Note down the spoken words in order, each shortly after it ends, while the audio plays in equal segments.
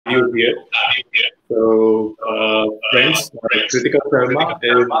you here. So, friends, Kritika Sharma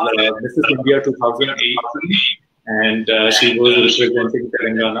is Mrs.India 2018, and she was representing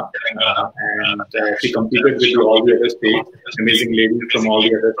Telangana, and she competed with all the other states, amazing ladies from all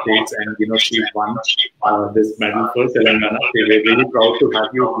the other states, and she won this medal for Telangana. We were really proud to have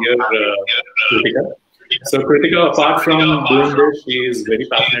you here, Kritika. So Kritika, apart from doing this, she is very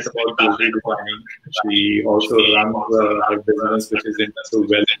passionate about jewelry designing. She also runs her business, which is into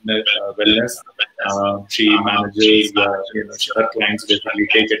wellness. She manages, her clients basically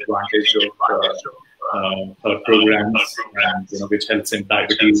take advantage of her programs, and which helps in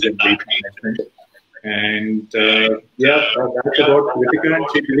diabetes and weight management. And that's about Kritika, and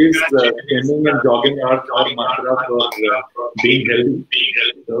she believes swimming and jogging are mantra for being healthy.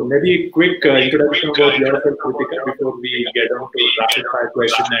 So maybe a quick introduction about yourself, Kritika, before we get on to rapid fire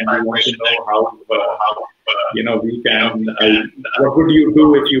question, and we want to know how we can. What would you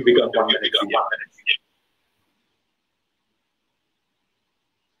do if you become one minute?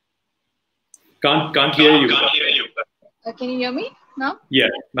 Can't hear you. Can you hear me now? Yeah,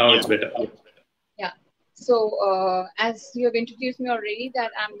 now it's better. Yeah. So as you have introduced me already,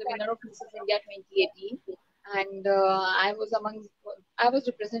 that I'm the winner of Mrs.India 2018, and I was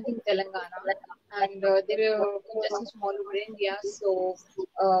representing Telangana, and there were contestants from all over India. So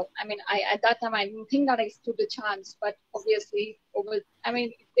at that time I didn't think that I stood a chance, but obviously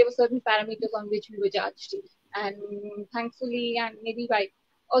there were certain parameters on which we were judged, and thankfully, and maybe by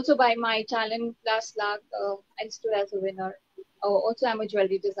my talent plus luck, I stood as a winner. Also, I'm a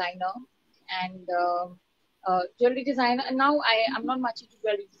jewelry designer, and jewelry designer. And now I'm not much into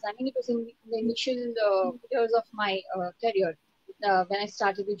jewelry designing. It was in the initial years of my career when I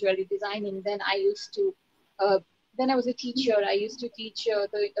started with jewelry designing. Then I used to, then I was a teacher. I used to teach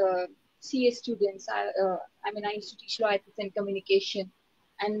the CA students. I used to teach law ethics and communication.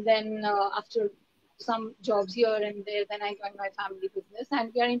 And then after some jobs here and there, then I joined my family business,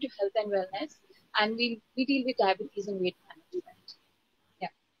 and we are into health and wellness, and we deal with diabetes and weight management. Yeah.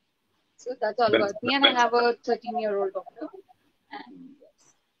 So that's all about me, and I have a 13-year-old daughter. And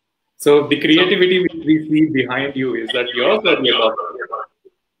yes. So the creativity which we see behind you, is that yours or your daughter?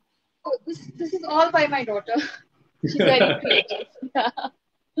 Oh, this is all by my daughter. She's very creative.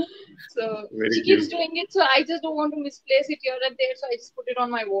 So she keeps doing it, so I just don't want to misplace it here and there, so I just put it on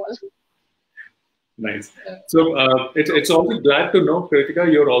my wall. Nice. So it's also glad to know,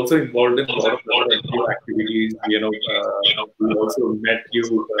 Kritika, you're also involved in a lot of NGO activities. We also met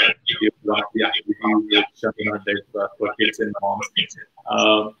you one of the activities with Shamina did for kids and moms.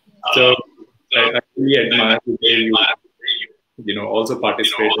 So I really admire the way you also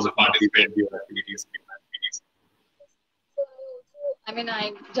participate in NGO activities.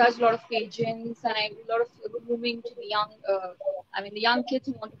 I judge a lot of pageants, and I do a lot of grooming to the young. The young kids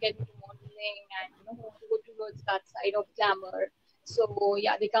who want to get into modeling and who want to go towards that side of glamour. So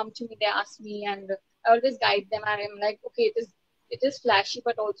yeah, they come to me, they ask me, and I always guide them. And I'm like, okay, it is flashy,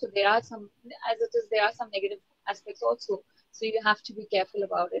 but also there are some negative aspects also. So you have to be careful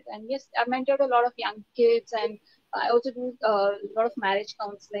about it. And yes, I've mentored a lot of young kids, and I also do a lot of marriage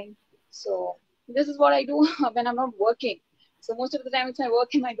counseling. So this is what I do when I'm not working. So most of the time it's my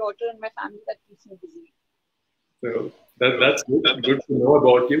work and my daughter and my family that keeps me busy. So that's good to know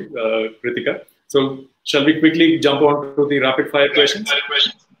about you, Kritika. So shall we quickly jump on to the rapid fire questions?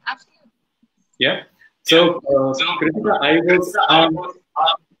 Absolutely. Yeah. So Kritika, I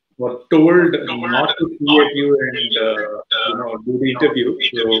was told not to see at you and do the interview.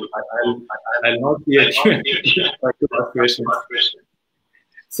 So I'll not see at you and try to ask questions.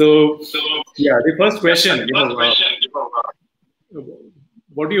 So yeah, the first question,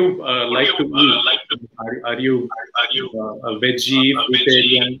 what do you like to eat? Are you a veggie,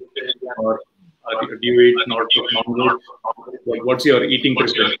 vegetarian, or do you eat non-veg? What's your eating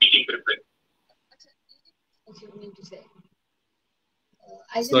preference? What you mean to say?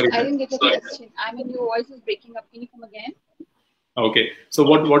 I didn't get the question. Your voice is breaking up. Can you come again? Okay. So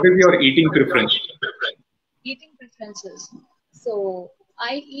what is your eating preference? Eating preferences. So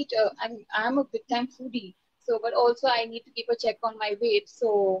I eat. I'm a big time foodie. So, but also I need to keep a check on my weight.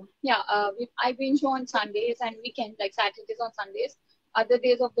 So yeah, I binge on Sundays and weekends, like Saturdays on Sundays. Other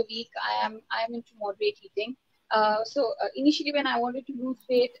days of the week, I am into moderate eating. Initially, when I wanted to lose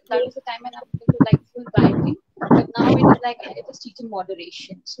weight, that was the time when I was into like full dieting. But now it's like I just eat in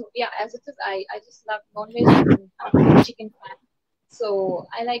moderation. So yeah, as it is, I just love non-veg. I'm a chicken fan. So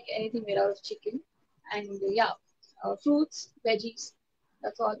I like anything made out of chicken. And yeah, fruits, veggies.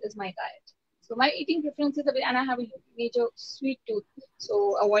 That's all is my diet. So my eating preference is and I have a major sweet tooth.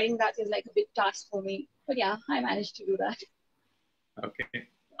 So avoiding that is like a big task for me. But yeah, I managed to do that. Okay.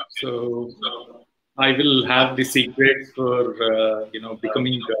 So I will have the secrets for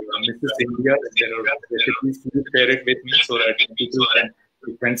becoming Mrs. India. If there are recipes, please share it with me so that people can,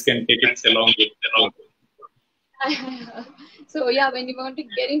 friends can take it along with them. So yeah, when you want to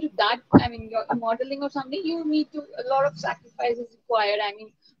get into that, I mean, your modeling or something, you need to a lot of sacrifices required. I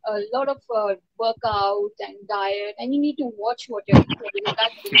mean, a lot of workout and diet, and you need to watch what you're eating. Because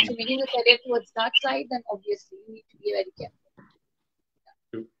that, if you're making a career towards that side, then obviously you need to be very careful.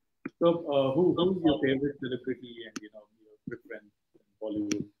 So, who's your favorite celebrity and your preference in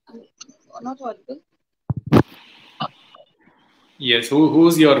Bollywood? Not audible. Yes,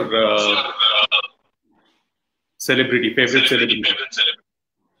 who's your celebrity, favorite celebrity?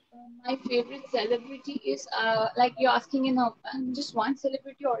 My favorite celebrity is like you're asking just one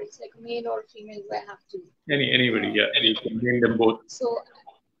celebrity, or it's like male or female, do I have to? Anybody, yeah, you can name them both. So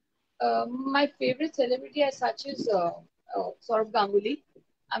my favorite celebrity as such is Saurabh Ganguly.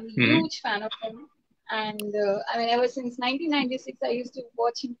 I'm a huge fan of him, and I mean, ever since 1996, I used to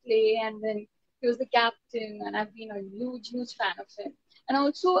watch him play, and then he was the captain, and I've been a huge fan of him. And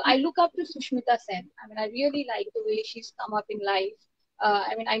also, I look up to Sushmita Sen. I mean, I really like the way she's come up in life.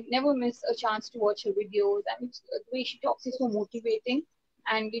 I mean, I never miss a chance to watch her videos. I mean, the way she talks is so motivating,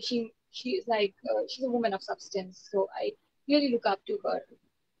 and she is like she's a woman of substance. So I really look up to her.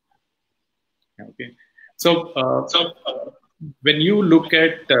 Okay, so when you look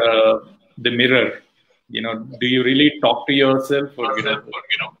at the mirror, do you really talk to yourself, or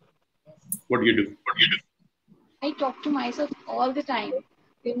what do you do? I talk to myself all the time.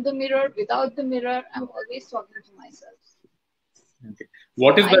 In the mirror, without the mirror, I'm always talking to myself. Okay.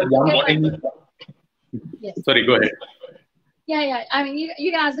 What is that one thing? Yes. Sorry, go ahead. Yeah. I mean,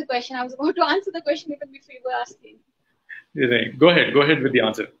 you can ask the question. I was about to answer the question even before you were asking. Go ahead with the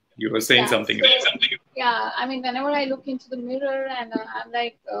answer. You were saying something. Yeah, I mean, whenever I look into the mirror and I'm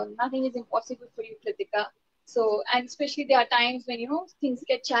like, nothing is impossible for you, Kritika. So, and especially there are times when, things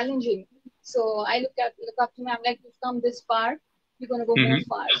get challenging. So I look up to me, I'm like, you've come this far, you're going to go more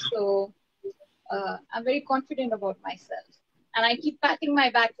far. So I'm very confident about myself. And I keep patting my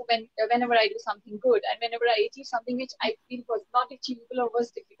back whenever I do something good and whenever I achieve something which I feel was not achievable or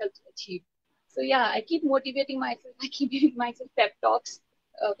was difficult to achieve. So yeah, I keep motivating myself. I keep giving myself pep talks,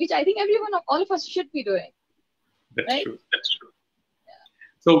 which I think all of us should be doing. That's true. Yeah.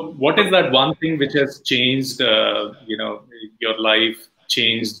 So what is that one thing which has changed, your life,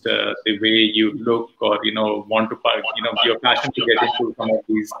 changed the way you look, or, want to, your passion to get into some of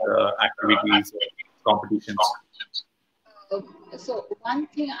these activities or competitions? So one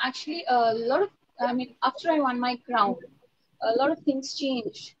thing, actually, after I won my crown, a lot of things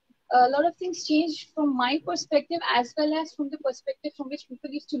changed. A lot of things changed from my perspective as well as from the perspective from which people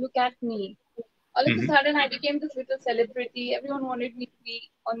used to look at me. All of a sudden, I became this little celebrity. Everyone wanted me to be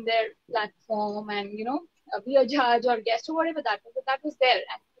on their platform and, be a judge or guest or whatever that was. But that was there,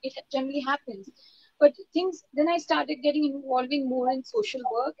 and it generally happens. But then I started getting involving more in social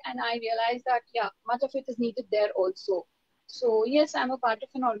work, and I realized that, yeah, much of it is needed there also. So yes, I'm a part of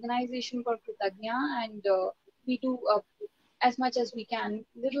an organization called Kritagnya, and we do as much as we can,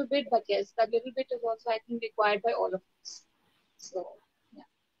 little bit, but yes, that little bit is also, I think, required by all of us. So, yeah.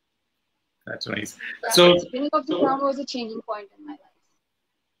 That's nice. So, winning of the crown was a changing point in my life.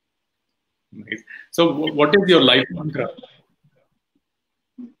 Nice. So, what is your life mantra?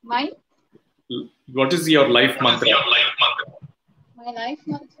 Mine? What is your life mantra? My life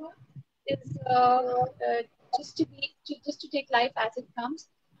mantra is just to take life as it comes,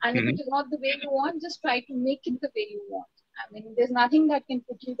 and if it is not the way you want, just try to make it the way you want. I mean, there's nothing that can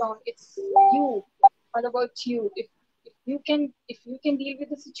put you down. It's you, all about you. If you can deal with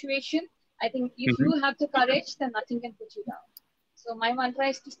the situation, I think if you have the courage, then nothing can put you down. So my mantra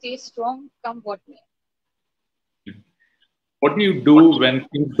is to stay strong, come what may. What do you do when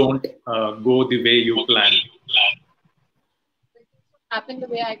things don't go the way you plan? Happen the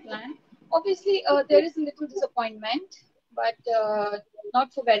way I plan. Obviously, there is a little disappointment, but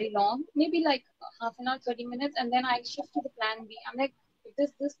not for very long. Maybe like half an hour, 30 minutes, and then I shift to the plan B. I'm like,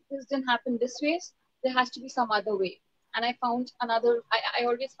 if this didn't happen this way, there has to be some other way. And I found another. I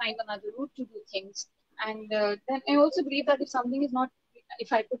always find another route to do things. And then I also believe that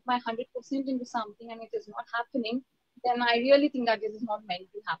if I put my 100% into something and it is not happening, then I really think that this is not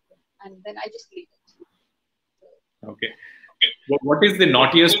meant to happen, and then I just leave it. Okay. What is the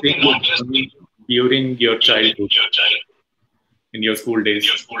naughtiest thing you done during your childhood, in your school days?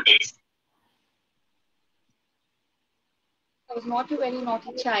 I was not a very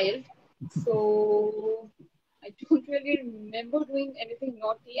naughty child, so I don't really remember doing anything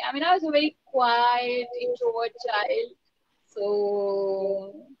naughty. I mean, I was a very quiet, introvert child,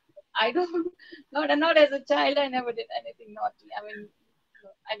 so I don't, not as a child, I never did anything naughty. I mean,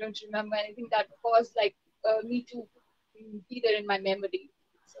 I don't remember anything that caused like me to be there in my memory.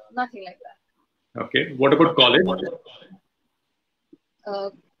 So nothing like that. Okay. What about college?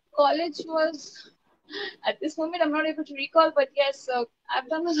 College was, at this moment, I'm not able to recall, but yes, I've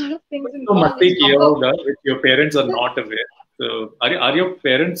done a lot of things in So college. masti kiya hoga, which your parents are not aware. So are your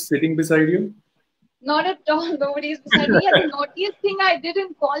parents sitting beside you? Not at all. Nobody is beside me. Yeah, the naughtiest thing I did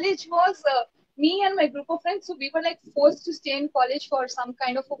in college was me and my group of friends. So we were like forced to stay in college for some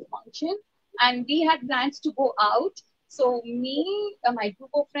kind of a function, and we had plans to go out. So me, my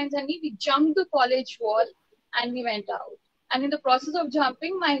group of friends, and me, we jumped the college wall, and we went out. And in the process of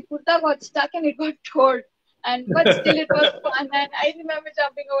jumping, my kurta got stuck and it got torn. And but still, it was fun. And I remember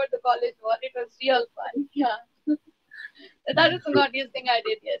jumping over the college wall. It was real fun. Yeah, that is the naughtiest thing I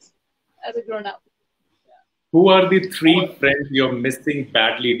did. Yes, as a grown up. Who are the 3 friends you're missing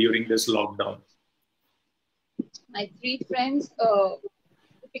badly during this lockdown? My 3 friends,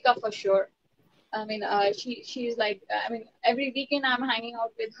 Kritika for sure. I mean, she's like, I mean, every weekend I'm hanging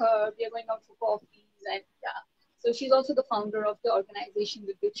out with her. We're going out for coffees, and yeah. So she's also the founder of the organization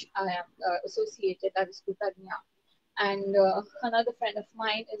with which I am associated. That is Kritanya. And another friend of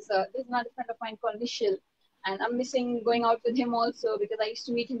mine is there's another friend of mine called Michelle, and I'm missing going out with him also because I used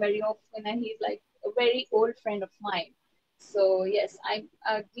to meet him very often, and he's like a very old friend of mine. So yes, I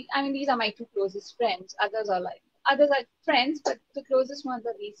mean these are my 2 closest friends. Others are friends, but the closest ones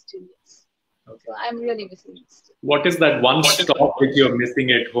are these 2. Yes. Okay. So I'm really missing these 2. What is that one stop which you're missing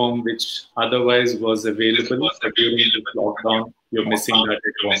at home, which otherwise was available, but during this lockdown you're missing that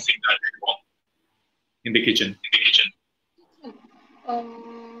at home? In the kitchen.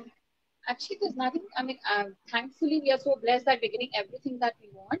 Actually, there's nothing. I mean, thankfully, we are so blessed that we're getting everything that we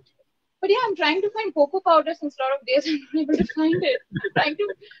want. But yeah, I'm trying to find cocoa powder since a lot of days I'm not able to find it. I'm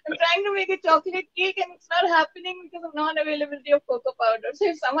trying to make a chocolate cake and it's not happening because of non-availability of cocoa powder. So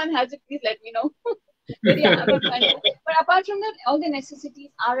if someone has it, please let me know. But yeah, I'm not finding it. But apart from that, all the necessities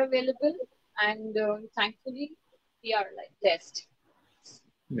are available, and thankfully, we are like blessed.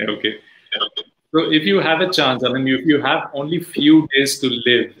 Okay. So if you have a chance, I mean, if you have only few days to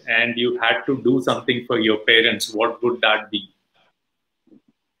live and you had to do something for your parents, what would that be?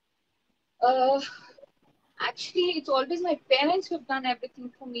 Actually, it's always my parents who've done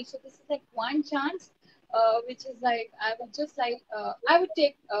everything for me. So this is like one chance, which is like I would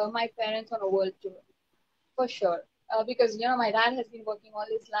take my parents on a world tour for sure. Because my dad has been working all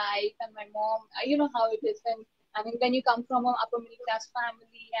his life, and my mom, you know how it is when you come from an upper middle class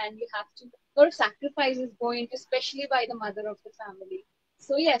family and you have to a lot of sacrifices go into, especially by the mother of the family.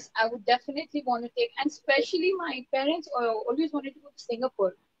 So yes, I would definitely want to take, and especially my parents always wanted to go to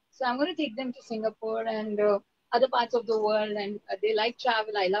Singapore. So I'm going to take them to Singapore and other parts of the world, and they like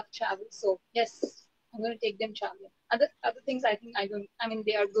travel. I love travel. So yes, I'm going to take them traveling. Other things I think I mean,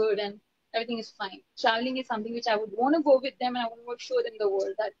 they are good and everything is fine. Traveling is something which I would want to go with them, and I want to show them the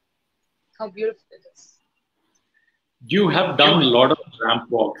world that how beautiful it is. You have done a lot of ramp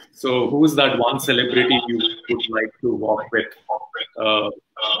walks. So who's that one celebrity you would like to walk with?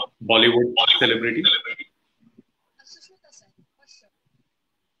 Bollywood celebrity?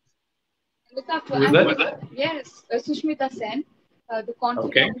 Who is that? Yes, Sushmita Sen. The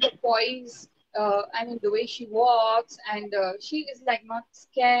confidence, the poise, I mean, the way she walks, and she is like not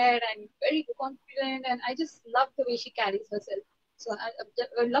scared and very confident, and I just love the way she carries herself. So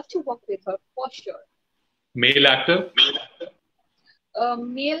I'd love to walk with her for sure. Male actor?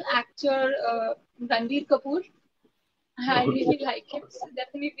 Male actor, Ranbir Kapoor. I really like him. So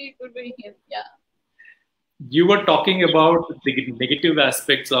definitely it would be him. Yeah. You were talking about the negative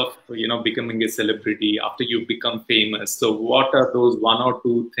aspects of becoming a celebrity after you become famous. So what are those 1 or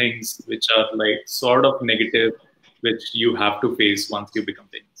 2 things which are like sort of negative, which you have to face once you become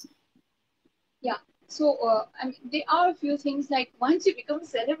famous? Yeah. So I mean, there are a few things like once you become a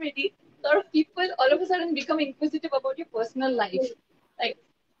celebrity, a lot of people all of a sudden become inquisitive about your personal life. Like,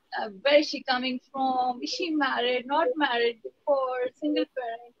 where is she coming from? Is she married? Not married? Before? Single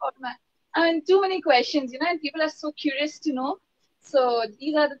parent? Not married? I mean, too many questions, and people are so curious to know. So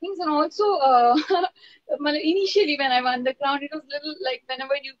these are the things. And also, initially when I won the crown, it was little like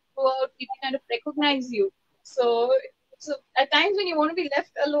whenever you go out, people kind of recognize you. So at times when you want to be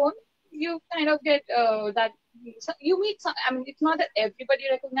left alone, you kind of get that. You meet some. I mean, it's not that everybody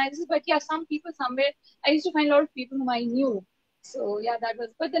recognizes, but yeah, some people somewhere. I used to find a lot of people whom I knew. So yeah, that was.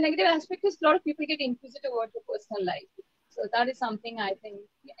 But the negative aspect is a lot of people get inquisitive about your personal life. So that is something I think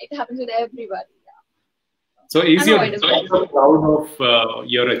it happens with everybody. Yeah. So is your daughter proud of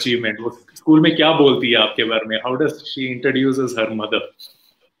your achievement? School में क्या बोलती है आपके बारे में? How does she introduces her mother?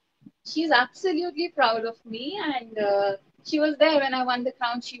 she's absolutely proud of me, and she was there when I won the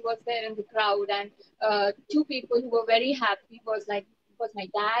crown. She was there in the crowd, and two people who were very happy was my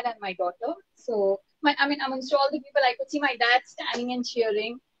dad and my daughter. So I mean, amongst all the people, I could see my dad standing and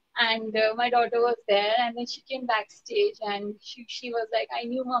cheering, and my daughter was there. And then she came backstage, and she was like, "I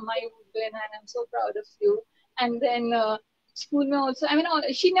knew, Mama, you would win, and I'm so proud of you." And then school mein also, I mean,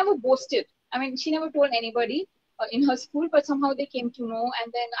 she never boasted. I mean, she never told anybody in her school, but somehow they came to know.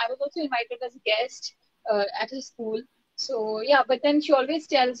 And then I was also invited as a guest at her school. So yeah, but then she always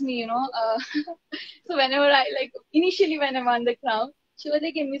tells me, so whenever I initially when I won the crown, she was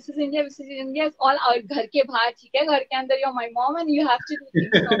like, Mrs. India is all out घर के बाहर, ठीक है, घर के अंदर you're my mom and you have to do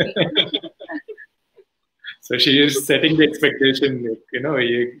things for me. So she is setting the expectation,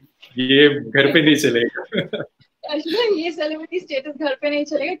 ये घर पे नहीं चलेगा. ये celebrity status घर पे नहीं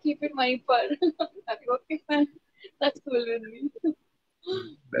चलेगा, keep it वहीं पर. Okay, fine. That's cool with me.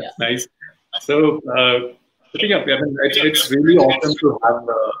 That's nice. So, I mean, it's really awesome to have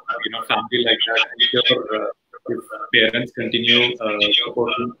family like that. If parents continue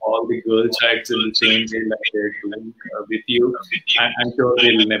supporting all the girl childs in the same way like they're doing with you, I'm sure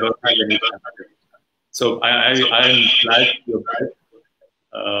they'll never have any family. So I'm glad you're back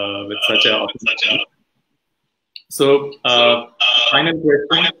with such an awesome family. So, final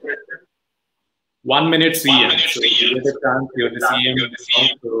question. 1 minute CM. So you get a chance, you're the CM.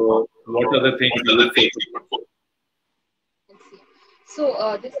 So what are the things you look for? So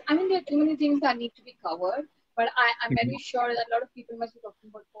I mean, there are too many things that need to be covered, but I'm very sure that a lot of people must be talking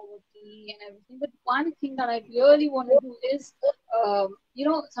about poverty and everything. But one thing that I really want to do is,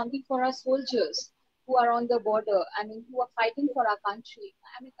 something for our soldiers who are on the border. I mean, who are fighting for our country.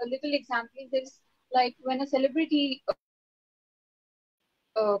 I mean, a little example is this, like when a celebrity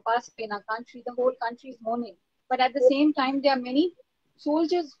passed away in our country, the whole country is mourning. But at the same time, there are many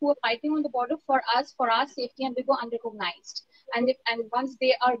soldiers who are fighting on the border for us, for our safety, and they go unrecognized. And once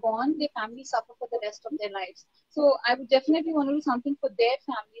they are gone, their families suffer for the rest of their lives. So I would definitely want to do something for their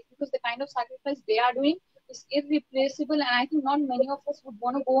families, because the kind of sacrifice they are doing is irreplaceable. And I think not many of us would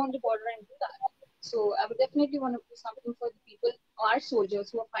want to go on the border and do that. So I would definitely want to do something for the people, our soldiers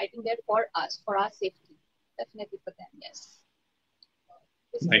who are fighting there for us, for our safety. Definitely for them, yes.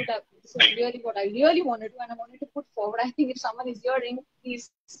 This is really what I really want to do, and I wanted to put forward. I think if someone is hearing, please,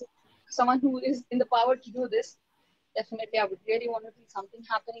 someone who is in the power to do this, definitely I would really want to see something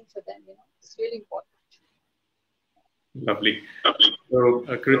happening for them. It's really important. Lovely. So,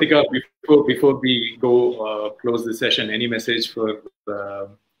 Kritika, before we go close the session, any message for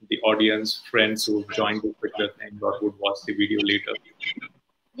the audience, friends who joined the quick and would watch the video later?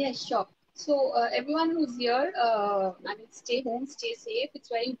 Yes, sure. So everyone who's here, I mean, stay home, stay safe. It's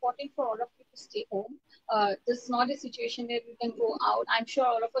very important for all of you to stay home. This is not a situation where we can go out. I'm sure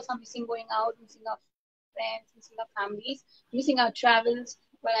all of us are missing going out, missing our friends, missing our families, missing our travels.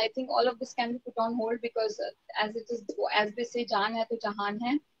 But I think all of this can be put on hold, because as they say, jaan hai to jahan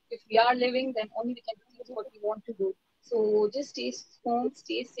hai. If we are living, then only we can do what we want to do. So just stay home,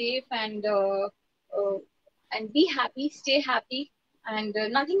 stay safe, and be happy, stay happy. And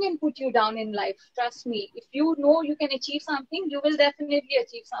nothing can put you down in life. Trust me. If you know you can achieve something, you will definitely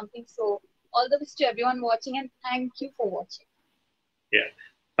achieve something. So all the best to everyone watching, and thank you for watching. Yeah.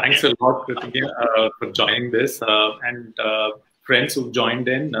 Thanks a lot, Kritika, for joining this. And friends who've joined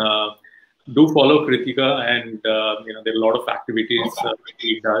in, do follow Kritika, and there are a lot of activities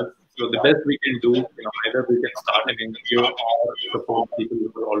she does. So the best we can do, either we can start an NGO or support people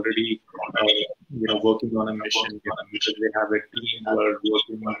who are already, working on a mission, because they have a team who are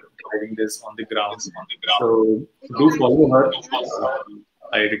working on driving this on the ground. So do follow her.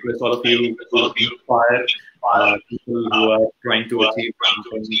 I request all of you to inspire people who are trying to achieve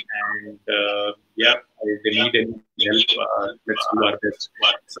something, and if they need any help, let's do our best.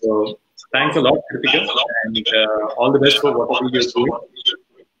 So thanks a lot, Kritika, and all the best for whatever you're doing.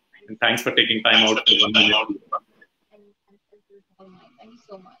 And thanks for taking time out for 1 minute. Thank you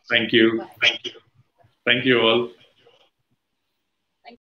so much. Thank you. Thank you all.